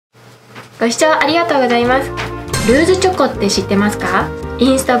ご視聴ありがとうございます。ルーズチョコって知ってますか？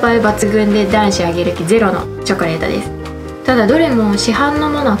インスタ映え抜群で男子上げる気ゼロのチョコレートです。ただどれも市販の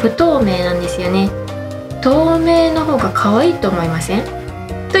ものは不透明なんですよね。透明の方が可愛いと思いません？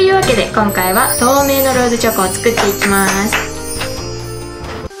というわけで今回は透明のローズチョコを作っていきます。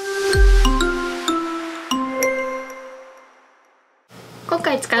今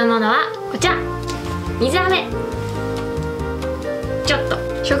回使うものはこちら、水飴、ちょっと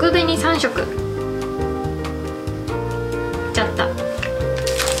食紅3色、ちょっと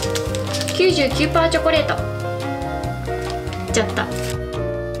 99% チョコレート、ちょっと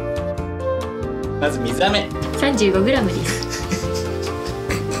まず水飴 35g です。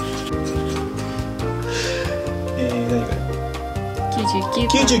何これ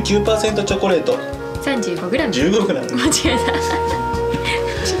 99% チョコレート 35g。 15g 間違えた。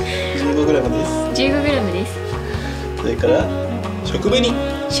 15g です。 15g です。それから食紅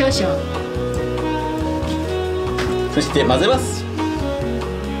少々。そして混ぜます。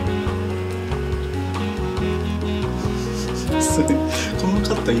この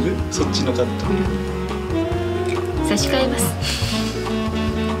カットいる？そっちのカット差し替えます。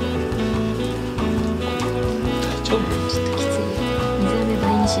ちょっときつい。水飴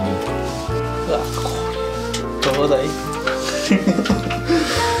倍にしないと。うわ、これどうだい？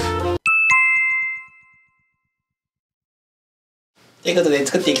ということで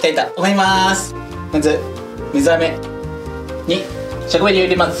作っていきたいと思います。まず水飴に食紅を入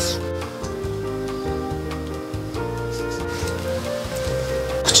れます。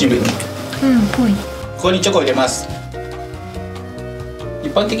口紅、ぽい。ここにチョコを入れます。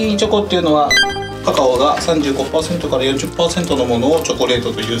一般的にチョコっていうのはカカオが 35% から 40% のものをチョコレー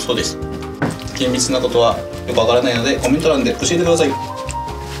トというそうです。厳密なことはよくわからないのでコメント欄で教えてください。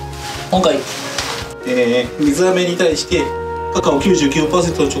今回、水飴に対してカカオ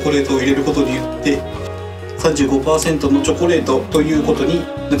 99% のチョコレートを入れることによって 35% のチョコレートということに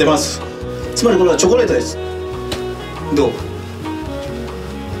なってます。つまりこれはチョコレートです。どう？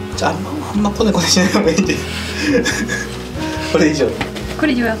じゃああんまコネコネしない方がいいんでこれ以上は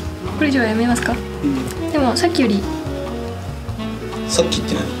やめますか？でもさっきより。さっきっ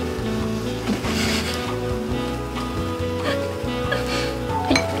て何？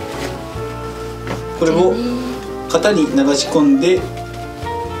これを型に流し込んで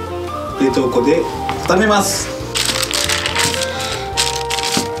冷凍庫で固めます。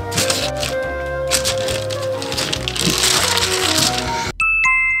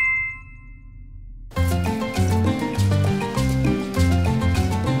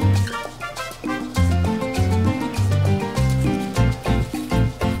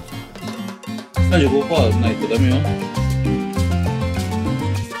35% ないとダメよ。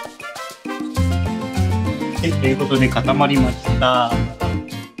ということで固まりました。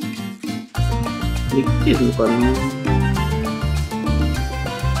できてるのかな。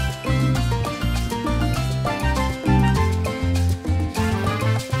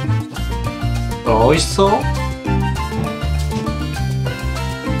あ、美味しそう。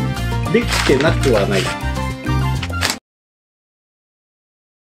できてなくはない。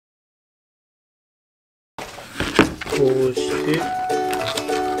こうして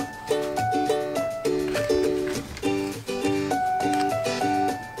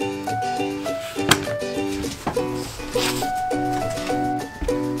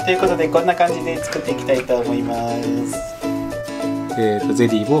ということでこんな感じで作っていきたいと思います。ゼ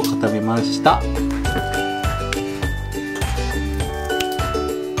リーを固めました。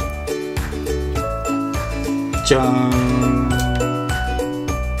じゃーん、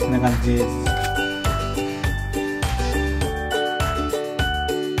こんな感じです。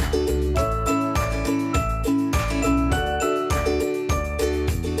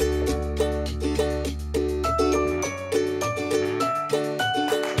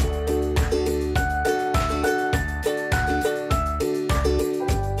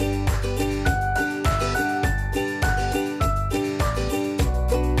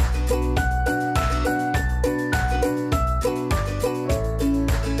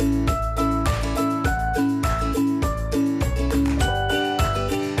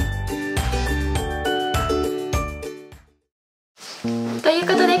という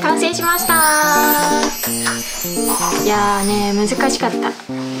ことで完成しました。いやーね、難しかった。もう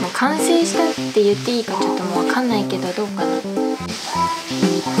完成したって言っていいかちょっともう分かんないけど、どうかな。こ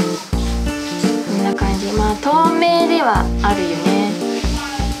んな感じ。まあ透明ではあるよね。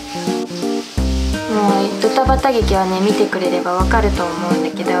もうドタバタ劇はね見てくれれば分かると思うん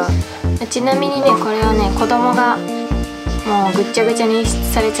だけど、ちなみにねこれはね子供がもうぐっちゃぐちゃに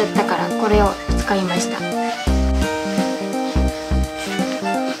されちゃったからこれを使いました。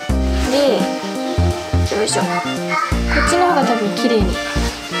でよいしょ、こっちの方が多分綺麗にでき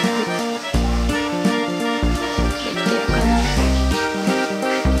てるかな、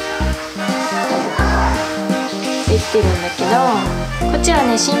できてるんだけど、こっちは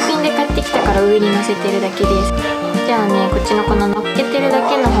ね新品で買ってきたから上に乗せてるだけです。じゃあね、こっちのこの乗っけてるだ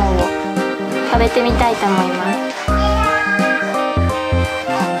けの方を食べてみたいと思います。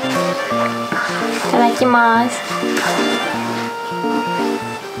いただきます。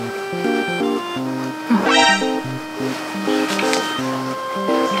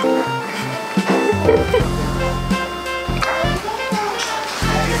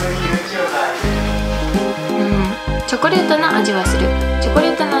チョコレートの味はする。チョコ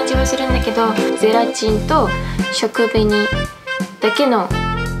レートの味はするんだけど、ゼラチンと食紅だけの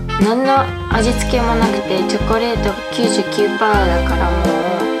何の味付けもなくて、チョコレートが 99% だからも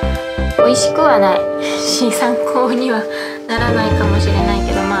う美味しくはないし、参考にはならないかもしれない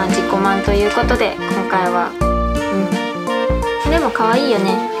けど、まあ自己満ということで今回はでも可愛いよ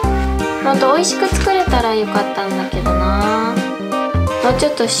ね。ほんと美味しく作れたらよかったんだけどな。もうちょ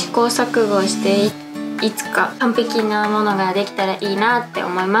っと試行錯誤していつか完璧なものができたらいいなって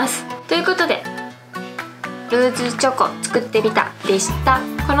思います。ということでルーズチョコ作ってみたでした。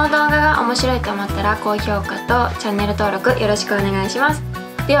この動画が面白いと思ったら高評価とチャンネル登録よろしくお願いします。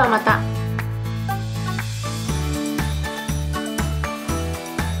ではまた。